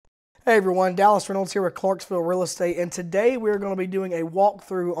Hey everyone, Dallas Reynolds here with Clarksville Real Estate, and today we're going to be doing a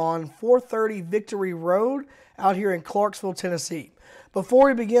walkthrough on 430 Victory Road out here in Clarksville, Tennessee. Before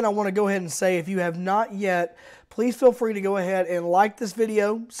we begin, I want to go ahead and say if you have not yet, please feel free to go ahead and like this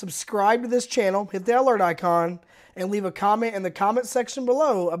video, subscribe to this channel, hit the alert icon, and leave a comment in the comment section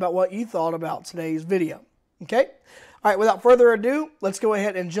below about what you thought about today's video. Okay? All right, without further ado, let's go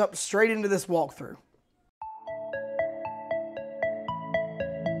ahead and jump straight into this walkthrough.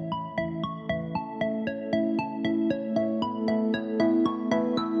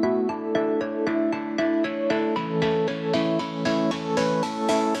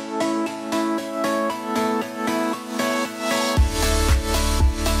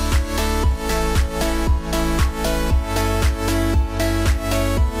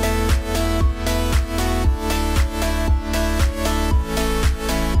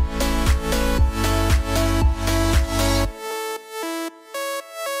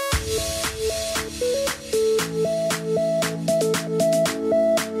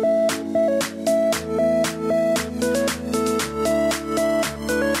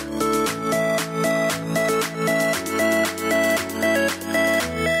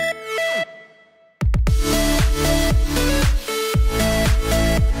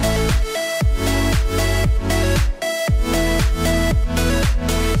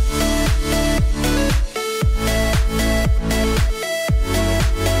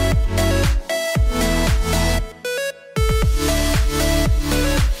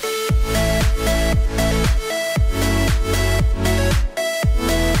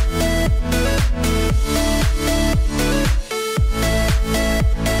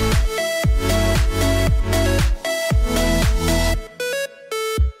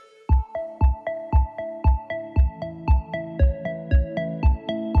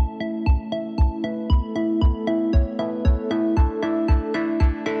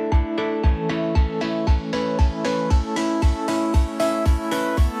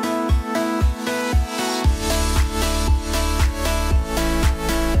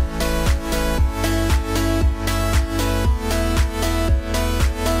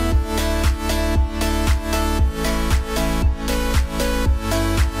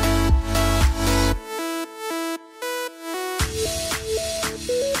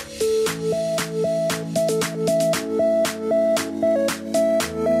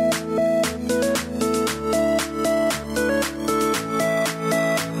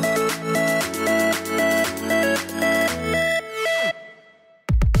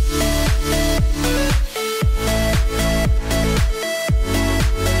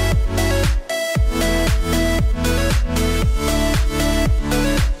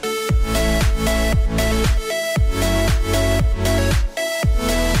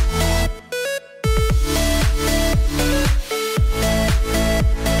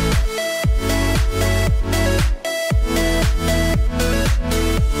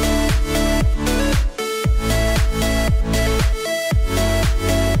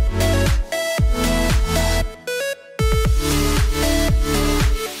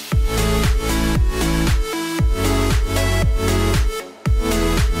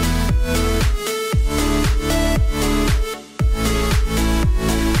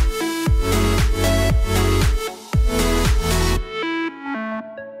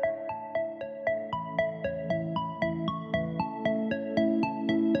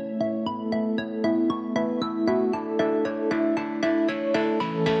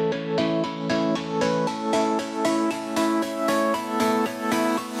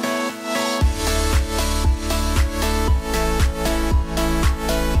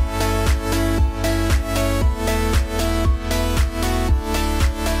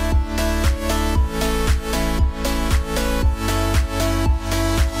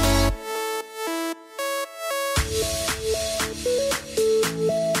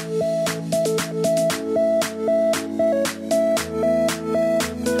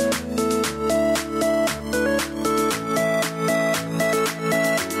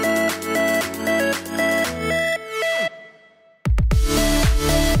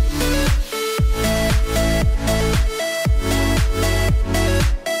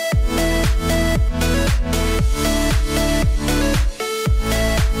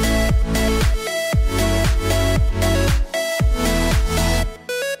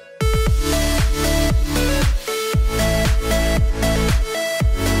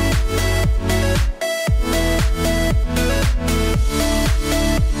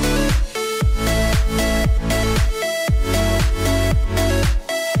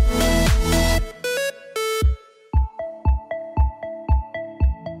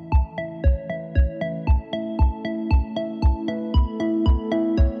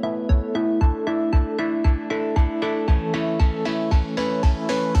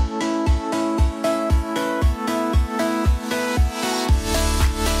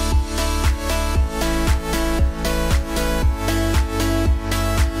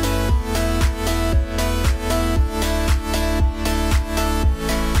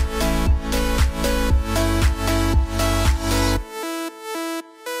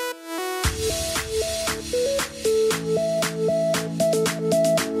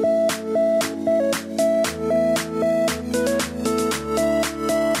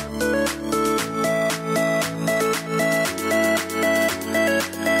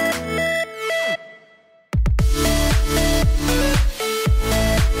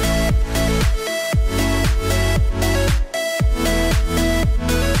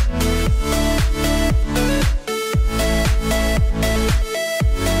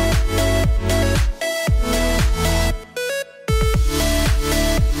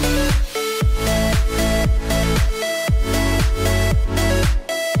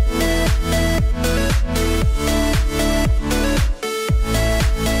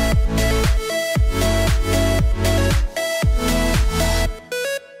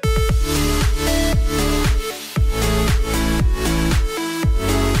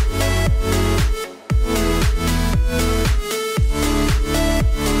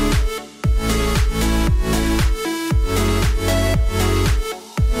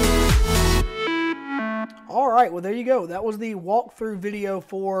 right, well, there you go. That was the walkthrough video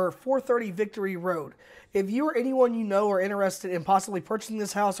for 430 Victory Road. If you or anyone you know are interested in possibly purchasing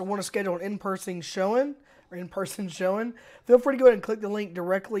this house or want to schedule an in-person showing, feel free to go ahead and click the link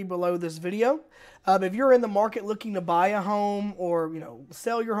directly below this video. If you're in the market looking to buy a home or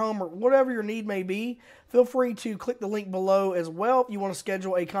sell your home or whatever your need may be, feel free to click the link below as well if you want to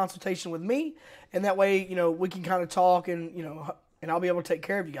schedule a consultation with me, and that way we can kind of talk and I'll be able to take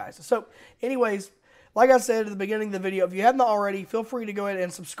care of you guys. So anyways, like I said at the beginning of the video, if you haven't already, feel free to go ahead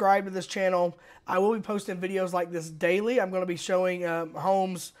and subscribe to this channel. I will be posting videos like this daily. I'm going to be showing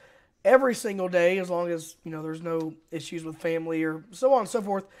homes every single day, as long as there's no issues with family or so on and so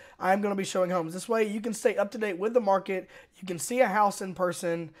forth. I'm going to be showing homes. This way you can stay up to date with the market. You can see a house in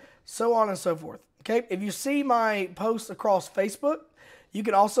person, so on and so forth. Okay, if you see my posts across Facebook, you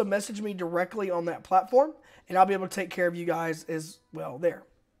can also message me directly on that platform, and I'll be able to take care of you guys as well there.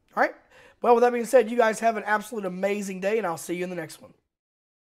 All right. Well, with that being said, you guys have an absolute amazing day, and I'll see you in the next one.